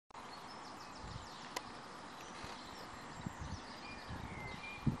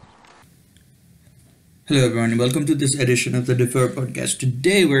Hello, everyone, and welcome to this edition of the Difr podcast.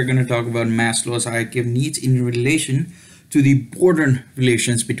 Today, we're going to talk about Maslow's hierarchy of needs in relation to the border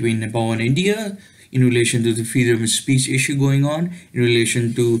relations between Nepal and India, in relation to the freedom of speech issue going on, in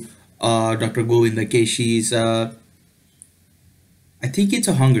relation to Dr. Govinda KC's, I think it's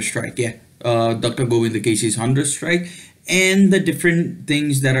a hunger strike, yeah, Dr. Govinda KC's hunger strike, and the different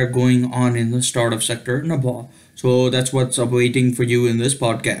things that are going on in the startup sector in Nepal. So that's what's awaiting for you in this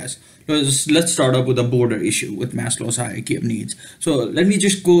podcast. Let's start up with a border issue with Maslow's hierarchy of needs. So let me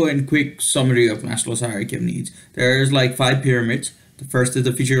just go in quick summary of Maslow's hierarchy of needs. There's like five pyramids. The first is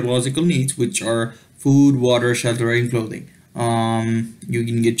the physiological needs, which are food, water, shelter, and clothing. You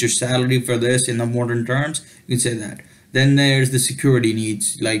can get your salary for this in the modern terms. You can say that. Then there's the security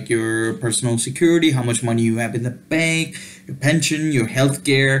needs, like your personal security, how much money you have in the bank, your pension, your health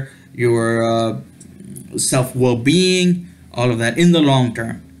care, your self well being, all of that in the long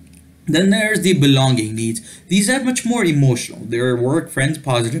term. Then there's the belonging needs. These are much more emotional. They're work, friends,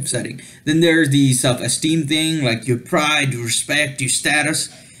 positive setting. Then there's the self-esteem thing, like your pride, your respect, your status.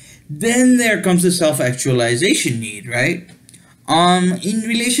 Then there comes the self-actualization need, right? In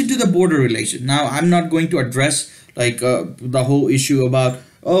relation to the border relation. Now, I'm not going to address the whole issue about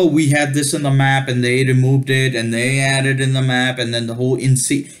we had this on the map and they removed it and they added in the map, and then the whole in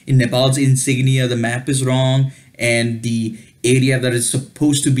Nepal's insignia, the map is wrong, and the area that is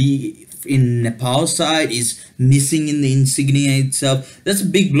supposed to be in Nepal side is missing in the insignia itself. That's a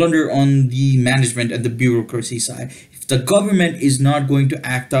big blunder on the management and the bureaucracy side. If the government is not going to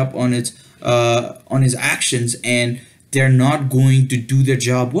act up on its actions, and they're not going to do their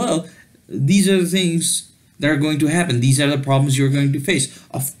job well, these are the things that are going to happen. These are the problems you're going to face.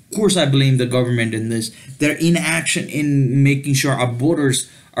 Of course, I blame the government in this. Their inaction in making sure our borders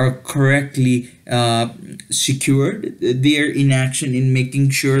are correctly secured. Their inaction in making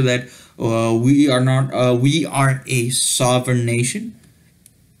sure that we are a sovereign nation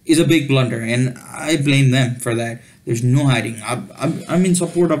is a big blunder, and I blame them for that. There's no hiding. I'm in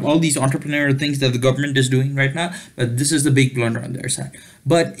support of all these entrepreneurial things that the government is doing right now, but this is the big blunder on their side.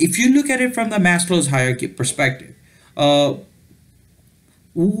 But if you look at it from the Maslow's hierarchy perspective,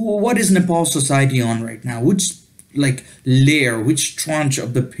 what is Nepal society on right now? Which layer, which tranche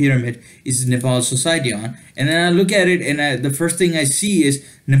of the pyramid is Nepal society on? And then I look at it, and the first thing I see is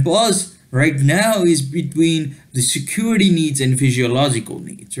Nepal's right now is between the security needs and physiological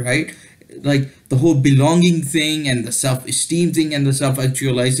needs, right? Like the whole belonging thing and the self-esteem thing and the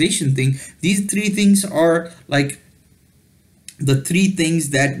self-actualization thing. These three things are like the three things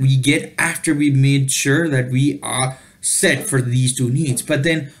that we get after we made sure that we are set for these two needs. But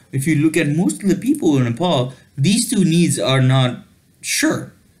then if you look at most of the people in Nepal, these two needs are not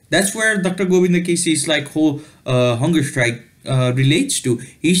sure. That's where Dr. Govinda KC's whole hunger strike relates to.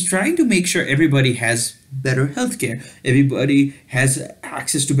 He's trying to make sure everybody has better healthcare. Everybody has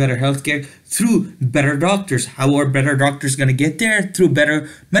access to better healthcare through better doctors. How are better doctors going to get there? Through better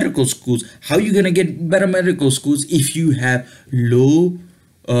medical schools. How are you going to get better medical schools if you have low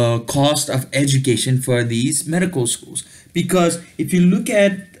cost of education for these medical schools? Because if you look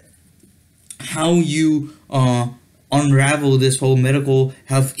at how you unravel this whole medical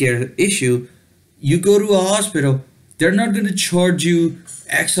healthcare issue, you go to a hospital, they're not going to charge you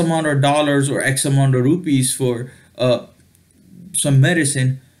X amount of dollars or X amount of rupees for some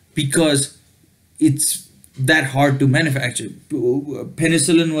medicine because it's that hard to manufacture.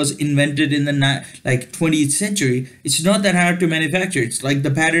 Penicillin was invented in the 20th century. It's not that hard to manufacture. It's like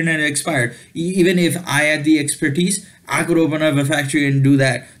the patent had expired. Even if I had the expertise, I could open up a factory and do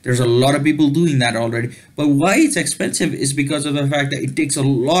that. There's a lot of people doing that already. But why it's expensive is because of the fact that it takes a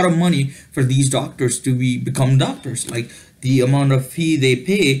lot of money for these doctors to become doctors. Like the amount of fee they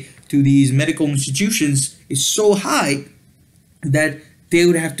pay to these medical institutions is so high that they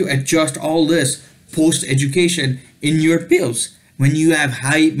would have to adjust all this post-education in your pills. When you have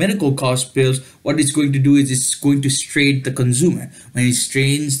high medical cost pills, what it's going to do is it's going to strain the consumer. When it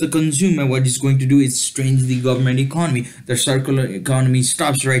strains the consumer, what it's going to do is strains the government economy. The circular economy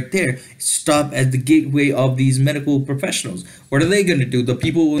stops right there. Stop at the gateway of these medical professionals. What are they going to do? The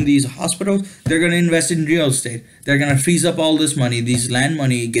people in these hospitals, they're going to invest in real estate. They're going to freeze up all this money. This land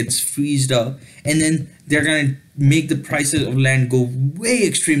money gets freezed up, and then they're going to make the prices of land go way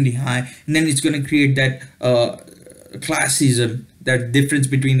extremely high, and then it's going to create that classism, that difference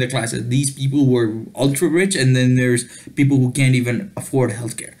between the classes. These people who are ultra rich, and then there's people who can't even afford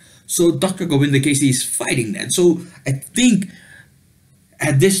healthcare. So Dr. Govinda KC is fighting that. So I think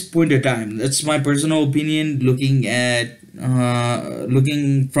at this point in time, that's my personal opinion, looking at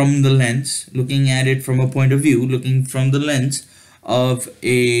looking from the lens, looking at it from a point of view, looking from the lens of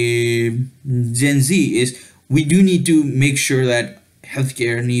a Gen Z is we do need to make sure that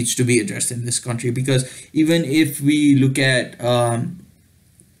healthcare needs to be addressed in this country, because even if we look at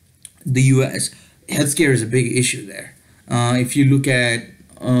the US, healthcare is a big issue there. If you look at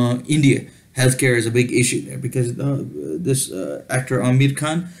India, healthcare is a big issue there, because this actor Amir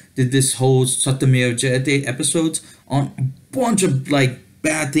Khan did this whole Satyamev Jayate episodes on a bunch of like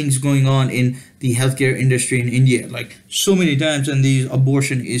bad things going on in the healthcare industry in India, like so many times, and these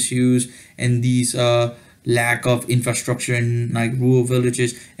abortion issues and these lack of infrastructure in like rural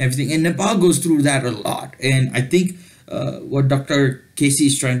villages, everything. And Nepal goes through that a lot. And I think what Dr. KC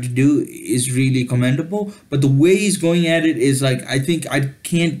is trying to do is really commendable, but the way he's going at it is like, I think I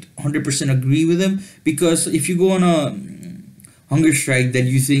can't 100% agree with him, because if you go on a hunger strike that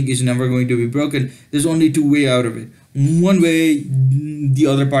you think is never going to be broken, there's only two way out of it. One way, the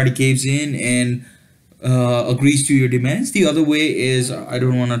other party caves in and agrees to your demands. The other way is, I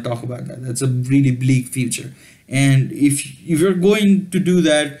don't want to talk about that. That's a really bleak future. And if you're going to do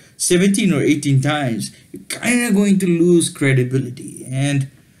that 17 or 18 times, you're kind of going to lose credibility. And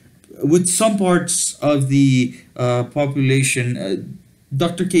with some parts of the population,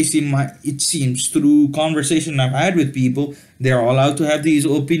 Dr. Casey, it seems through conversation I've had with people, they're allowed to have these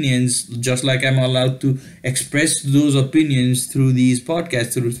opinions, just like I'm allowed to express those opinions through these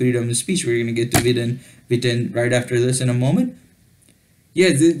podcasts, through freedom of speech. We're going to get to Viten right after this in a moment. Yeah,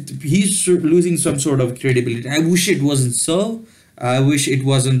 he's losing some sort of credibility. I wish it wasn't so. I wish it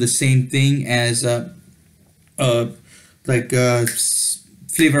wasn't the same thing as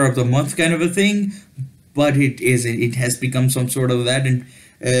flavor of the month kind of a thing, but it isn't. It has become some sort of that, and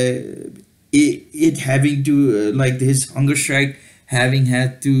it having to like his hunger strike, having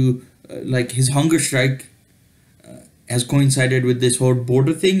had to like his hunger strike has coincided with this whole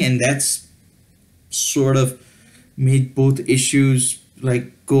border thing, and that's sort of made both issues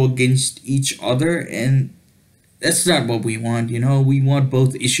like go against each other, and that's not what we want. We want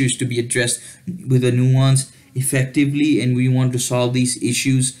both issues to be addressed with a nuance effectively, and we want to solve these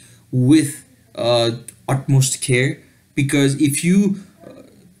issues with utmost care, because if you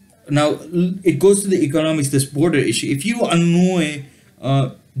now it goes to the economics, this border issue. If you annoy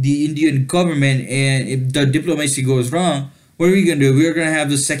the Indian government and if the diplomacy goes wrong, what are we gonna do? We're gonna have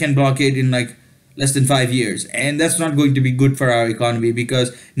the second blockade in like less than 5 years, and that's not going to be good for our economy,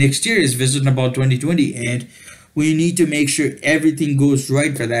 because next year is Vision about 2020, and we need to make sure everything goes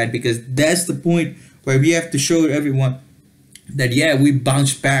right for that, because that's the point where we have to show everyone that we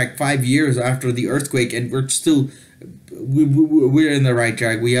bounced back 5 years after the earthquake, and we're still we're in the right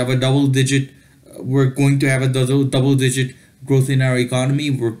track. We have a double digit. We're going to have a double digit growth in our economy.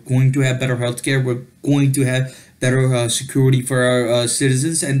 We're going to have better healthcare. We're going to have better security for our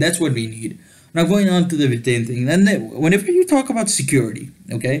citizens, and that's what we need. Now, going on to the retain thing, then whenever you talk about security,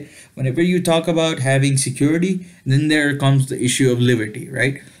 okay, whenever you talk about having security, then there comes the issue of liberty,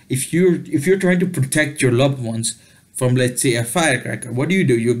 right? If you're trying to protect your loved ones from, let's say, a firecracker, what do?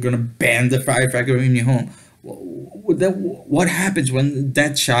 You're gonna ban the firecracker in your home. What happens when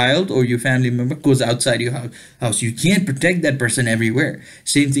that child or your family member goes outside your house? You can't protect that person everywhere.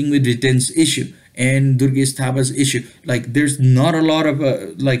 Same thing with Riten's issue and Durgesh Thapa's issue. Like, there's not a lot of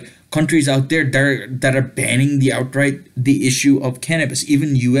countries out there that are banning the issue of cannabis.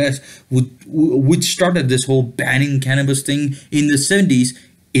 Even US, which started this whole banning cannabis thing in the 70s,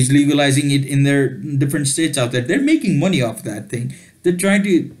 is legalizing it in their different states out there. They're making money off that thing. They're trying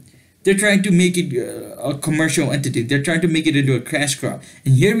to make it a commercial entity. They're trying to make it into a cash crop.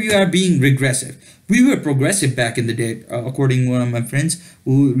 And here we are being regressive. We were progressive back in the day, according to one of my friends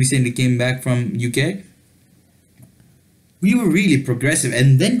who recently came back from UK. We were really progressive,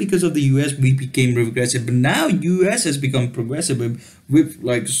 and then because of the US, we became regressive. But now US has become progressive. With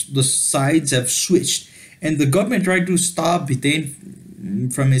like the sides have switched, and the government tried to stop Bitain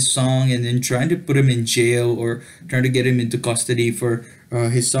from his song, and then trying to put him in jail or trying to get him into custody for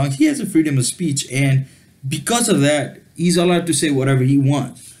his song. He has a freedom of speech, and because of that, he's allowed to say whatever he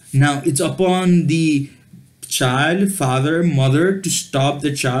wants. Now it's upon the child, father, mother to stop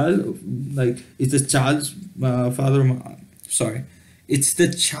the child. Like, it's the child's it's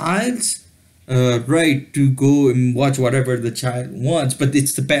the child's right to go and watch whatever the child wants, but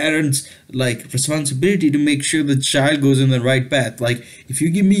it's the parents' responsibility to make sure the child goes in the right path. Like, if you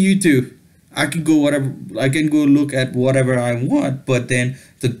give me YouTube, I can go look at whatever I want, but then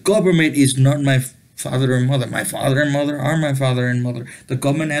the government is not my father and mother. My father and mother are my father and mother. The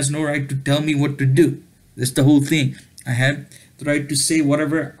government has no right to tell me what to do. That's the whole thing. I have the right to say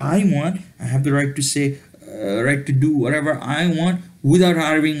whatever I want. I have the right to say right to do whatever I want without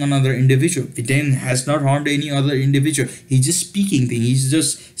harming another individual. It then has not harmed any other individual. He's just speaking things. He's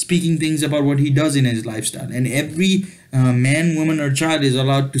just speaking things about what he does in his lifestyle. And every man, woman, or child is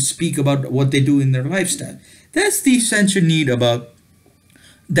allowed to speak about what they do in their lifestyle. That's the essential need about.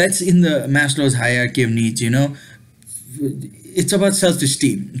 That's in the Maslow's hierarchy of needs. It's about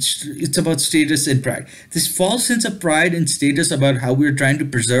self-esteem. It's about status and pride. This false sense of pride and status about how we're trying to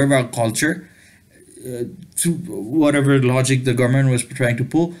preserve our culture through whatever logic the government was trying to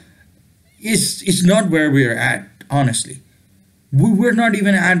pull is not where we're at. Honestly, we're not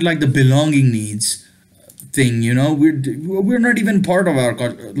even at like the belonging needs thing. We're not even part of our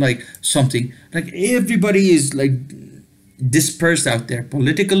like something. Like everybody is like dispersed out there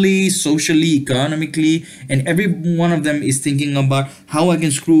politically, socially, economically, and every one of them is thinking about how I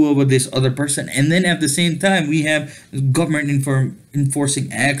can screw over this other person. And then at the same time, we have government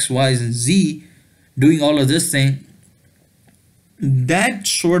enforcing X, Y, and Z, doing all of this thing. That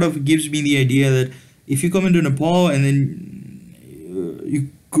sort of gives me the idea that if you come into Nepal and then you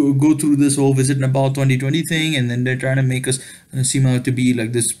go through this whole Visit Nepal 2020 thing, and then they're trying to make us seem out to be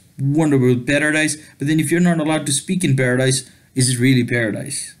like this wonderful paradise, but then if you're not allowed to speak in paradise, is it really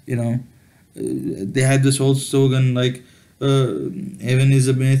paradise? They had this whole slogan like heaven is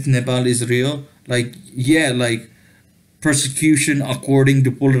a myth, Nepal is real. Like, yeah, like persecution according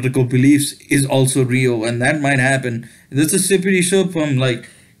to political beliefs is also real, and that might happen. That's a slippery slope from like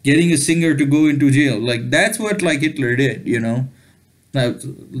getting a singer to go into jail. Like that's what like Hitler did. Now,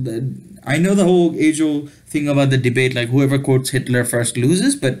 I know the whole age-old thing about the debate, like whoever quotes Hitler first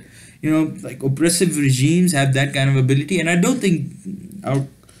loses, but like oppressive regimes have that kind of ability, and I don't think our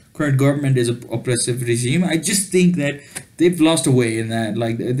current government is an oppressive regime. I just think that they've lost a way in that,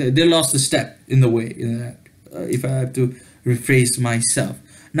 like they lost a step in the way in that. If I have to rephrase myself.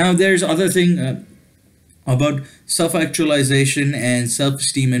 Now, there's other thing about self-actualization and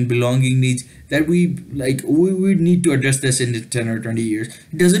self-esteem and belonging needs that we need to address this in 10 or 20 years.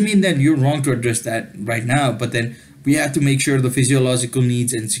 It doesn't mean that you're wrong to address that right now, but then we have to make sure the physiological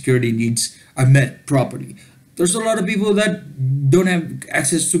needs and security needs are met properly. There's a lot of people that don't have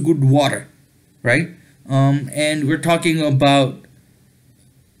access to good water, right? And we're talking about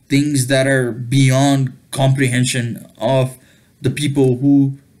things that are beyond comprehension of the people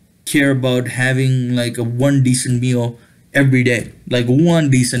who care about having like a one decent meal every day, like one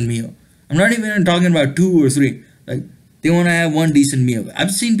decent meal. I'm not even talking about 2 or 3. Like they want to have one decent meal.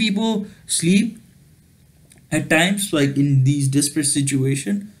 I've seen people sleep at times like in these desperate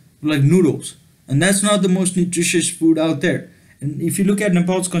situations like noodles, and that's not the most nutritious food out there. And if you look at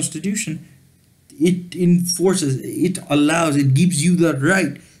Nepal's constitution, it enforces, it allows, it gives you the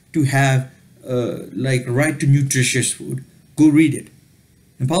right to have right to nutritious food. Go read it.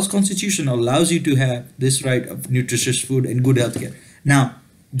 Nepal's constitution allows you to have this right of nutritious food and good healthcare. Now,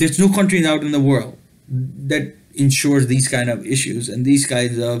 there's no country out in the world that ensures these kind of issues and these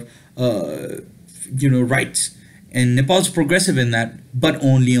kinds of rights. And Nepal's progressive in that, but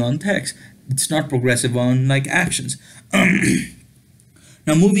only on text. It's not progressive on like actions.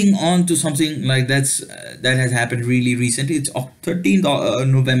 Now, moving on to something like that has happened really recently. It's 13th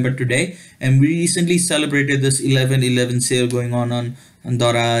November today, and we recently celebrated this 11/11 sale going on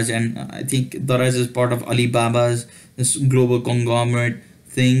Daraj, and I think Daraj is part of Alibaba's this global conglomerate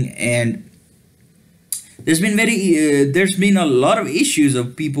thing. And there's been a lot of issues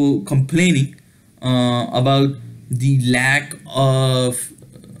of people complaining about the lack of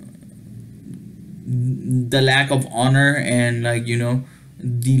honor and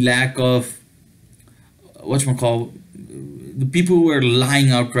the lack of the people were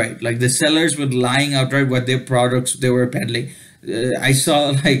lying outright, like the sellers were lying outright what their products they were peddling. I saw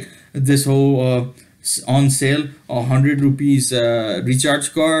like this whole on sale 100 rupees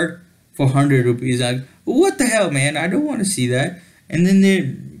recharge card for 100 rupees. Like, what the hell, man? I don't want to see that. And then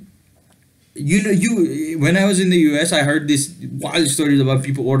when I was in the US, I heard these wild stories about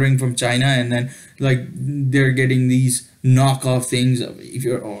people ordering from China, and then like they're getting these knockoff things. If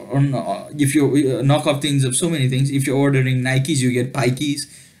you're knockoff things of so many things. If you're ordering Nikes, you get Pikes.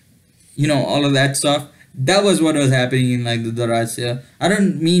 All of that stuff. That was what was happening in like the Daraj sale. I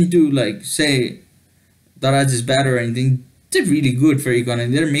don't mean to like say Daraj is bad or anything. They're really good for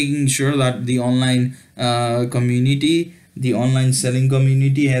economy. They're making sure that the online community, the online selling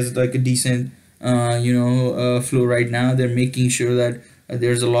community has like a decent flow right now. They're making sure that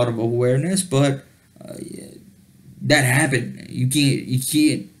there's a lot of awareness, but that happened. You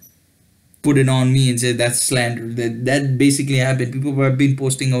can't put it on me and say that's slander. That basically happened. People have been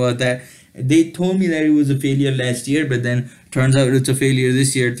posting about that, They told me that it was a failure last year, but then turns out it's a failure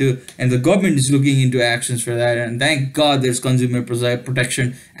this year too. And the government is looking into actions for that. And thank God there's consumer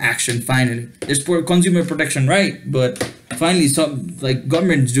protection action. Finally, there's consumer protection, right? But finally, some like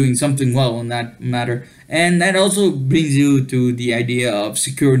government's doing something well on that matter. And that also brings you to the idea of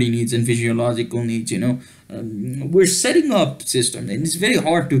security needs and physiological needs. We're setting up system, and it's very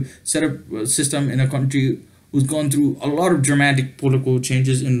hard to set up a system in a country who's gone through a lot of dramatic political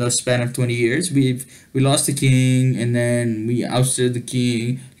changes in the span of 20 years. We lost the king, and then we ousted the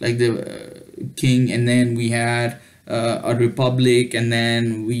king, like the king, and then we had a republic, and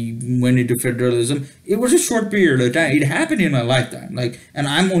then we went into federalism. It was a short period of time. It happened in my lifetime, and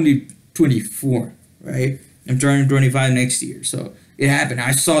I'm only 24, right? I'm turning 25 next year, so it happened.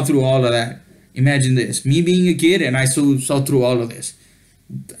 I saw through all of that. Imagine this, me being a kid, and I saw through all of this.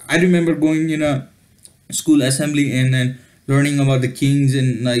 I remember going in a school assembly and then learning about the kings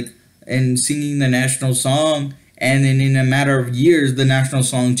and singing the national song, and then in a matter of years the national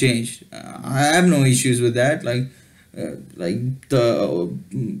song changed. I have no issues with that. The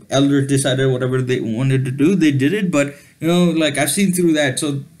elders decided whatever they wanted to do, they did it. But I've seen through that,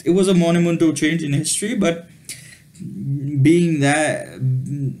 so it was a monumental change in history. But being a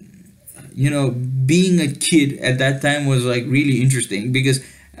kid at that time was really interesting, because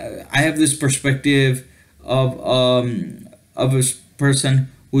I have this perspective of a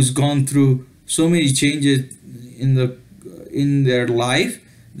person who's gone through so many changes in their life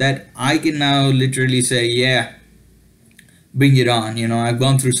that I can now literally say, yeah, bring it on. I've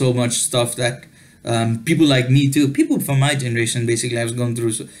gone through so much stuff that people like me too, people from my generation basically have gone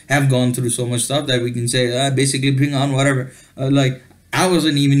through so much stuff that we can say, basically bring on whatever. I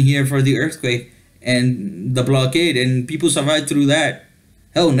wasn't even here for the earthquake and the blockade, and people survived through that.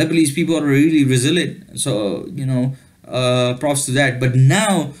 Hell, Nepalese people are really resilient. So, props to that. But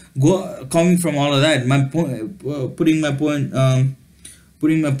now, coming from all of that, my point, putting my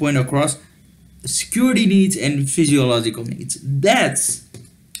point across, security needs and physiological needs. That's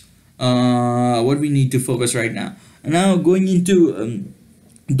what we need to focus right now. And now going into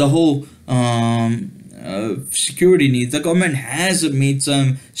the whole security needs, the government has made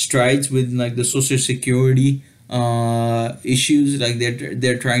some strides with the social security issues.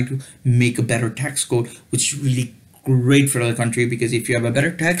 They're trying to make a better tax code, which is really great for the country, because if you have a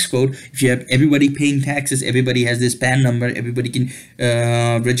better tax code, if you have everybody paying taxes, everybody has this PAN number, everybody can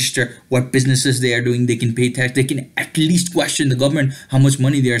register what businesses they are doing, they can pay tax, they can at least question the government how much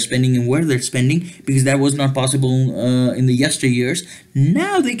money they are spending and where they're spending, because that was not possible in the yesteryears.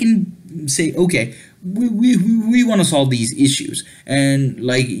 Now they can say, okay, we want to solve these issues, and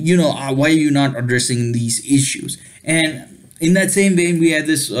why are you not addressing these issues? And in that same vein, we had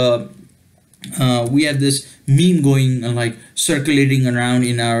this meme going circulating around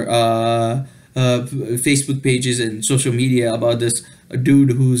in our Facebook pages and social media about this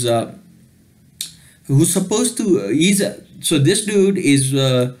dude who's supposed to this dude is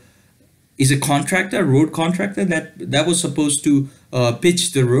a contractor, road contractor that was supposed to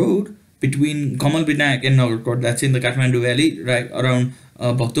pitch the road between Kamal Binayak and Nagarkot. That's in the Kathmandu Valley, right around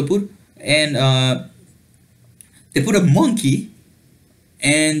Bhaktapur. And they put a monkey,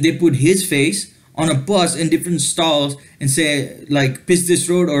 and they put his face on a bus in different stalls and say, pitch this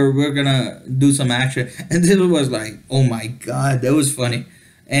road or we're gonna do some action. And this was oh my god, that was funny.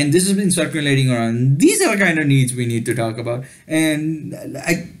 And this has been circulating around. These are the kind of needs we need to talk about. And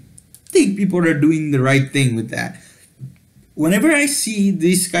I think people are doing the right thing with that. Whenever I see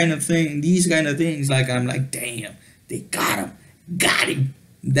these kind of things, I'm damn, they got him.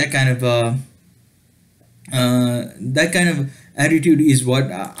 That kind of attitude is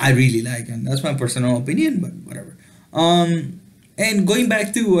what I really like, and that's my personal opinion. But whatever. And going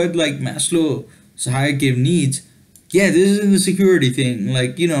back to what Maslow's hierarchy of needs, yeah, this is the security thing.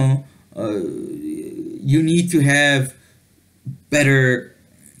 You need to have better,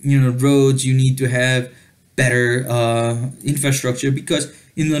 roads. You need to have better infrastructure, because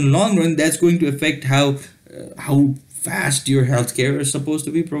in the long run that's going to affect how fast your healthcare is supposed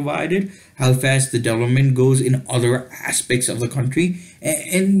to be provided, how fast the development goes in other aspects of the country,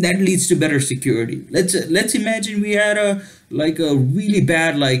 and that leads to better security. Let's imagine we had a really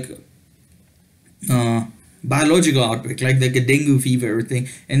bad biological outbreak, like a dengue fever thing,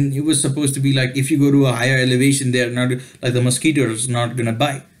 and it was supposed to be if you go to a higher elevation, they're not the mosquitoes not gonna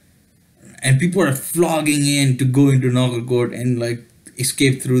bite. And people are flogging in to go into Nagarkot and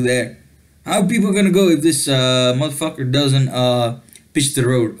escape through there. How are people gonna go if this motherfucker doesn't pitch the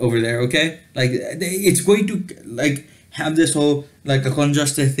road over there? Okay, it's going to have this whole a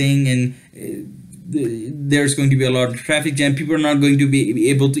congested thing, and there's going to be a lot of traffic jam. People are not going to be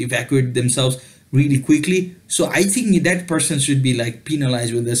able to evacuate themselves really quickly. So I think that person should be like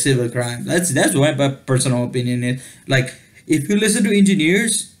penalized with a civil crime. That's what my personal opinion is. Like, if you listen to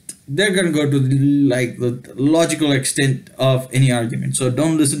engineers, they're gonna go to like the logical extent of any argument. So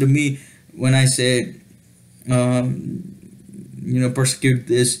don't listen to me when I say, persecute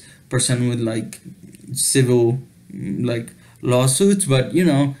this person with like civil like lawsuits, but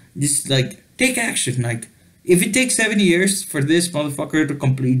just like take action. Like, if it takes 7 years for this motherfucker to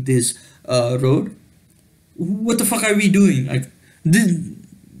complete this road, what the fuck are we doing?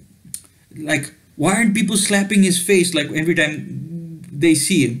 Like, why aren't people slapping his face like every time they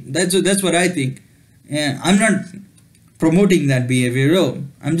see him? That's what I think. And I'm not promoting that behavior. No,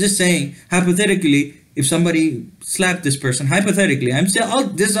 I'm just saying hypothetically, if somebody slapped this person, hypothetically, this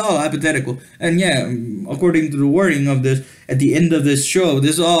is all hypothetical, and yeah, according to the wording of this at the end of this show,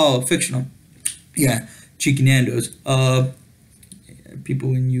 this is all fictional. Yeah, cheeky Nando's.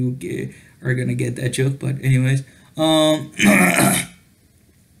 People in UK are gonna get that joke, but anyways,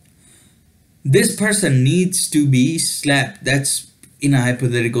 this person needs to be slapped. That's in a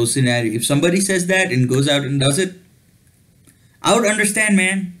hypothetical scenario. If somebody says that and goes out and does it, I would understand,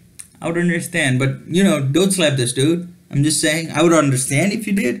 man. I would understand, but don't slap this dude. I'm just saying, I would understand if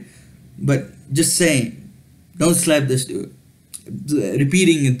you did, but just saying, don't slap this dude.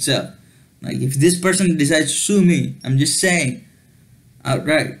 Repeating itself. Like, if this person decides to sue me, I'm just saying,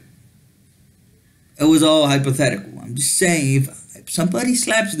 outright, it was all hypothetical. I'm just saying, if somebody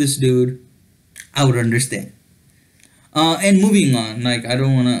slaps this dude, I would understand. And moving on, like, I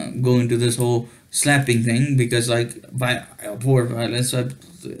don't want to go into this whole slapping thing, because like poor violence. I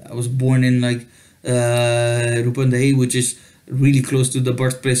was born in like Rupandahi, which is really close to the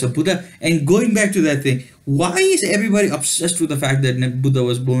birthplace of Buddha. And going back to that thing, why is everybody obsessed with the fact that Buddha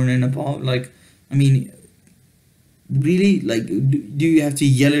was born in Nepal? Like, I mean, really, like, do you have to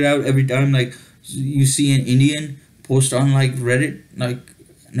yell it out every time like you see an Indian post on like Reddit, like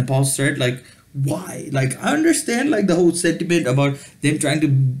Nepal's thread? Like, why? Like, I understand like the whole sentiment about them trying to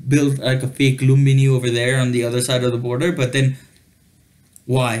build like a fake Lumbini over there on the other side of the border, but then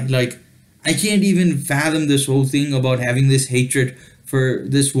why? Like, I can't even fathom this whole thing about having this hatred for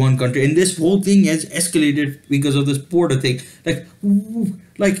this one country, and this whole thing has escalated because of this border thing.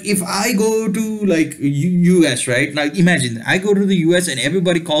 Like if I go to like US, right? Like, imagine that I go to the US and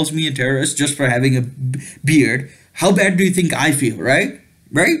everybody calls me a terrorist just for having a beard. How bad do you think I feel, right?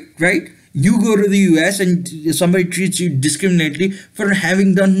 Right? You go to the US and somebody treats you discriminately for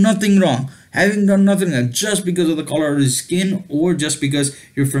having done nothing wrong. Just because of the color of his skin, or just because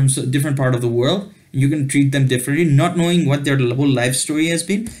you're from a different part of the world. You can treat them differently, not knowing what their whole life story has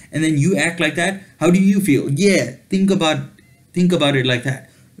been, and then you act like that. How do you feel? Yeah, think about it like that.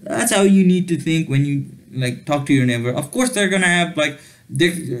 That's how you need to think when you like talk to your neighbor. Of course, they're gonna have like,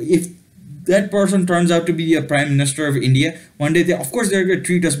 if that person turns out to be a prime minister of India one day, of course they're gonna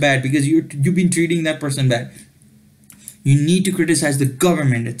treat us bad because you've been treating that person bad. You need to criticize the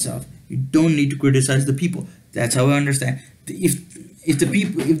government itself. You don't need to criticize the people. That's how I understand. If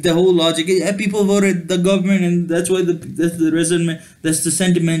the whole logic is people voted the government, and that's the resentment, that's the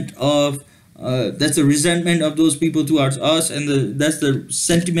sentiment of that's the resentment of those people towards us, and that's the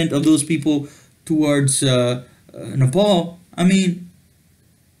sentiment of those people towards Nepal. I mean,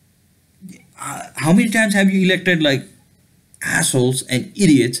 how many times have you elected like assholes and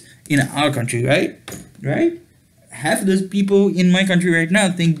idiots in our country, right? Half of the people in my country right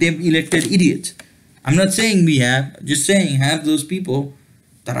now think they've elected idiots. I'm not saying we have, just saying half those people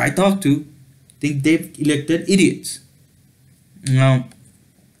that I talk to think they've elected idiots. Now,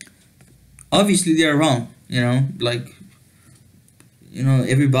 obviously they're wrong,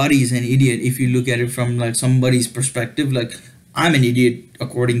 everybody is an idiot if you look at it from like somebody's perspective. Like, I'm an idiot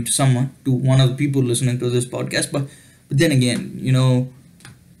according to someone, to one of the people listening to this podcast, but then again,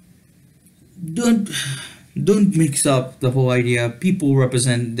 don't mix up the whole idea. People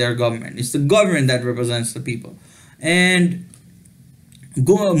represent their government. It's the government that represents the people. And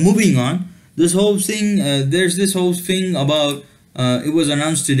moving on, this whole thing, there's this whole thing about, it was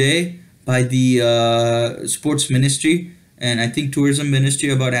announced today by the sports ministry and I think tourism ministry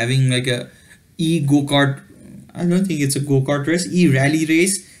about having like a go-kart, I don't think it's a go-kart race, rally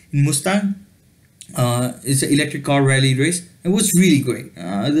race in Mustang. It's an electric car rally race. It was really great.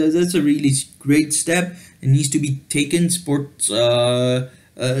 That's a really great step. It needs to be taken. Sports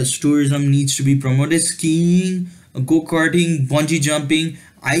tourism needs to be promoted. Skiing, go-karting, bungee jumping.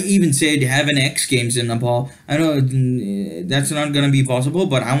 I even said have an X Games in Nepal. I know that's not gonna be possible,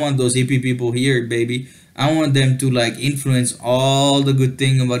 but I want those hippie people here, baby. I want them to like influence all the good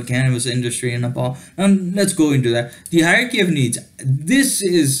thing about cannabis industry in Nepal. And let's go into that. The hierarchy of needs. This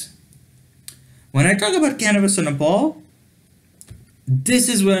is when I talk about cannabis in Nepal. This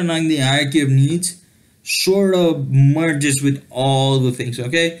is where like the hierarchy of needs sort of merges with all the things.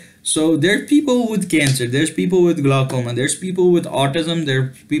 Okay, so there's people with cancer, there's people with glaucoma, there's people with autism,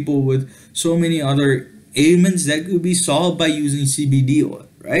 there's people with so many other ailments that could be solved by using CBD oil,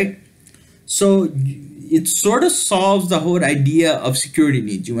 right? So it sort of solves the whole idea of security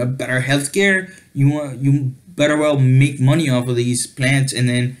needs. You want better healthcare, you better well make money off of these plants and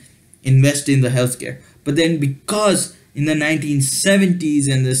then invest in the healthcare. But then because in the 1970s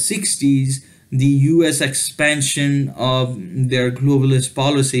and the 60s, the US expansion of their globalist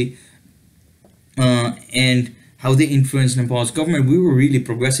policy and how they influenced Nepal's government, we were really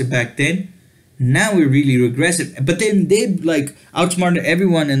progressive back then. Now we're really regressive. But then they like outsmarted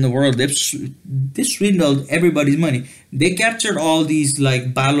everyone in the world. They swindled everybody's money. They captured all these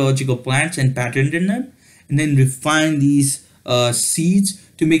like biological plants and patented them, and then refined these seeds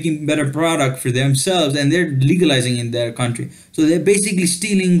to making better product for themselves, and they're legalizing in their country. So they're basically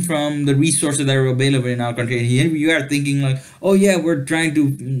stealing from the resources that are available in our country. And here you are thinking like, oh yeah, we're trying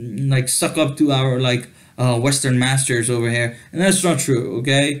to like suck up to our like Western masters over here, and that's not true.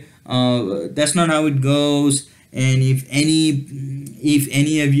 Okay, that's not how it goes. And if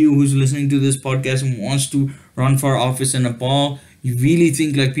any of you who's listening to this podcast wants to run for office in Nepal, you really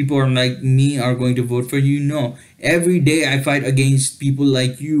think like people are like me are going to vote for you? No. Every day I fight against people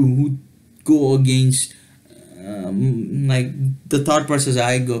like you who go against like the thought process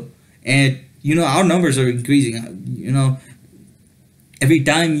I go. And you know our numbers are increasing. You know, every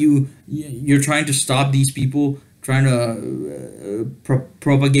time you're trying to stop these people trying to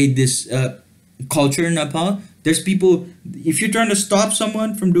propagate this culture in Nepal, there's people, if you're trying to stop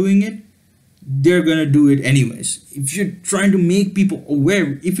someone from doing it, they're gonna do it anyways. If you're trying to make people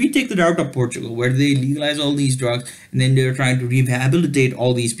aware, if we take the route of Portugal where they legalize all these drugs and then they're trying to rehabilitate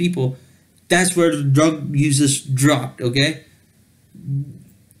all these people, that's where the drug users dropped. Okay,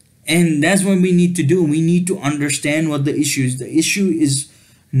 and that's what we need to do. We need to understand what the issue is. The issue is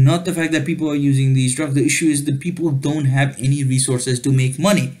not the fact that people are using these drugs. The issue is that people don't have any resources to make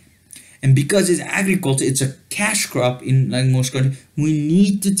money. And because it's agriculture, it's a cash crop in like most countries, we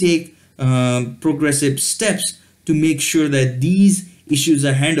need to take progressive steps to make sure that these issues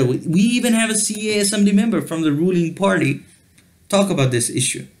are handled. We even have a CA assembly member from the ruling party talk about this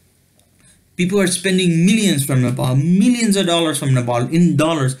issue. People are spending millions from Nepal, millions of dollars from Nepal, in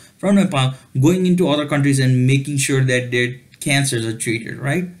dollars from Nepal, going into other countries and making sure that their cancers are treated,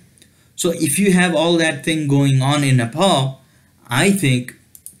 right? So if you have all that thing going on in Nepal, I think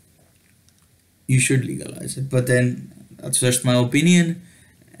you should legalize it. But then that's just my opinion.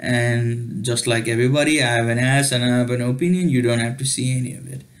 And just like everybody, I have an ass and I have an opinion. You don't have to see any of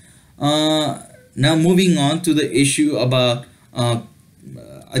it. Now moving on to the issue about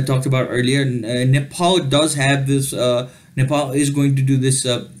I talked about earlier. Nepal does have this. Nepal is going to do this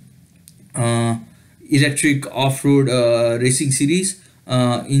electric off-road racing series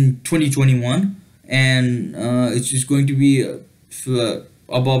in 2021, and it's just going to be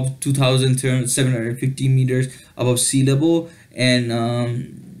above 2,750 meters above sea level, and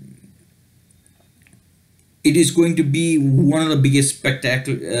it is going to be one of the biggest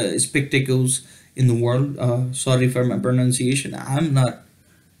spectacles in the world. Sorry for my pronunciation. I'm not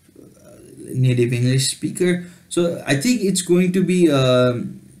a native English speaker, so I think it's going to be a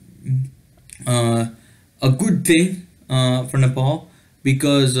good thing for Nepal,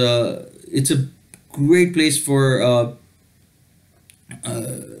 because it's a great place for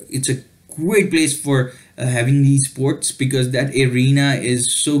having these sports, because that arena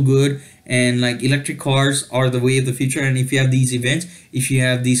is so good, and like electric cars are the way of the future. And if you have these events, if you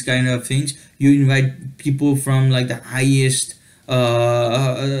have these kind of things, you invite people from like the highest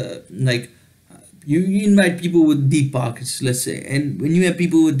like you invite people with deep pockets, let's say. And when you have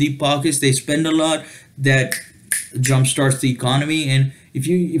people with deep pockets, they spend a lot, that jumpstarts the economy. And if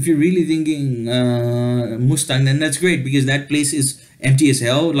you're really thinking Mustang, then that's great, because that place is empty as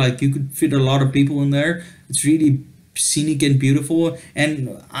hell. Like you could fit a lot of people in there. It's really scenic and beautiful, and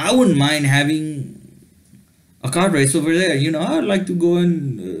I wouldn't mind having a car race over there. You know, I'd like to go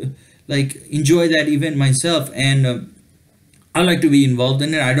and like enjoy that event myself, and I like to be involved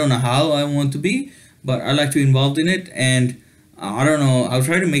in it. I don't know how I want to be, but I like to be involved in it. And I don't know, I'll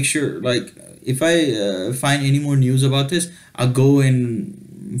try to make sure, like if I find any more news about this, I'll go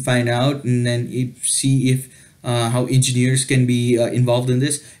and find out, and then see if how engineers can be involved in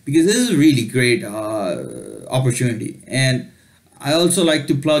this, because this is a really great opportunity. And I also like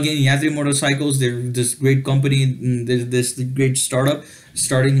to plug in Yatri Motorcycles. They're this great company. There's this great startup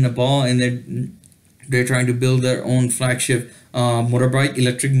starting in Nepal, and they're trying to build their own flagship motorbike,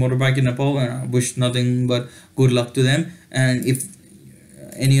 electric motorbike in Nepal. And I wish nothing but good luck to them. And if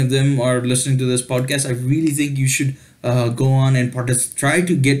any of them are listening to this podcast, I really think you should go on and try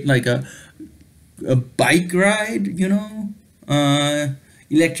to get like a bike ride,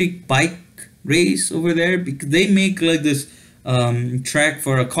 electric bike race over there, because they make like this track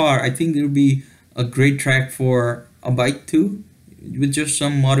for a car. I think it would be a great track for a bike too, with just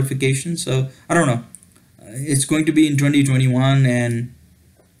some modifications. So I don't know. It's going to be in 2021, and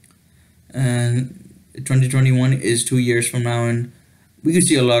 2021 is 2 years from now, and we could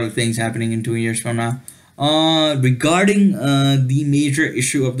see a lot of things happening in 2 years from now. Regarding the major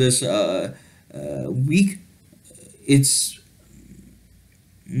issue of this week, it's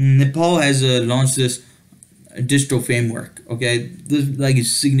Nepal has launched this digital framework. Okay, this is like a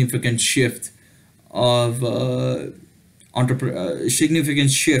significant shift of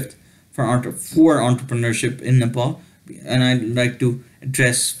significant shift for entrepreneurship in Nepal, and I'd like to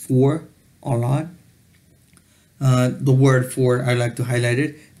address "for" a lot. The word "for" I like to highlight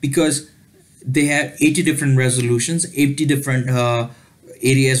it because they have 80 different resolutions, 80 different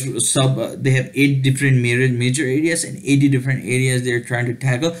areas. They have 8 different major areas and 80 different areas they're trying to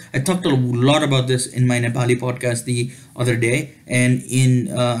tackle. I talked a lot about this in my Nepali podcast the other day, and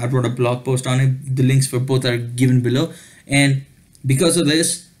I wrote a blog post on it. The links for both are given below. And because of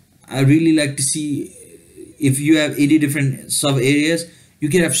this, I really like to see, if you have 80 different sub areas, you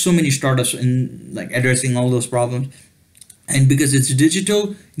can have so many startups in like addressing all those problems. And because it's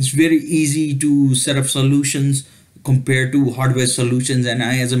digital, it's very easy to set up solutions compared to hardware solutions. And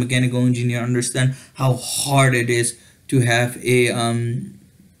I, as a mechanical engineer, understand how hard it is to have a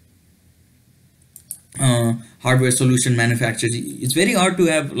hardware solution manufactured. It's very hard to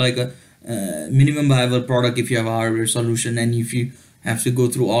have like a minimum viable product if you have a hardware solution, and if you have to go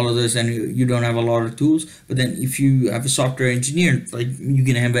through all of this and you don't have a lot of tools. But then if you have a software engineer, like you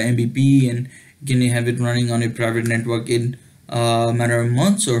can have an MVP and you can have it running on a private network in a matter of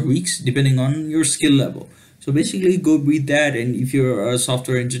months or weeks, depending on your skill level. So basically go read that. And if you're a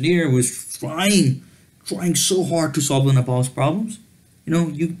software engineer who's trying so hard to solve Nepal's problems,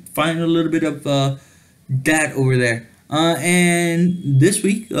 you find a little bit of that over there. And this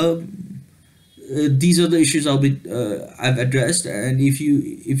week, these are the issues I've addressed. And if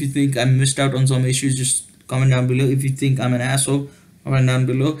you think I missed out on some issues, just comment down below. If you think I'm an asshole, comment down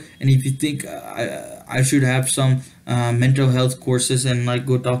below. And if you think I should have some mental health courses and like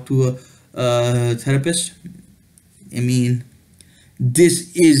go talk to a therapist, I mean,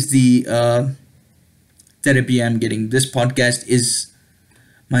 this is the therapy I'm getting. This podcast is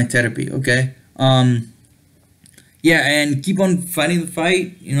my therapy. Okay. Yeah, and keep on fighting the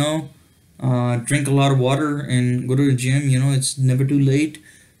fight. Drink a lot of water and go to the gym. It's never too late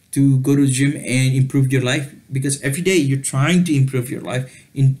to go to the gym and improve your life, because every day you're trying to improve your life.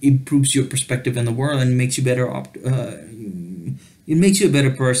 It improves your perspective in the world and makes you better. It makes you a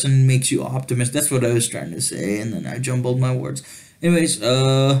better person, makes you optimist. That's what I was trying to say, and then I jumbled my words. Anyways,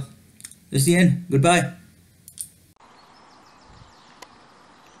 that's the end. Goodbye.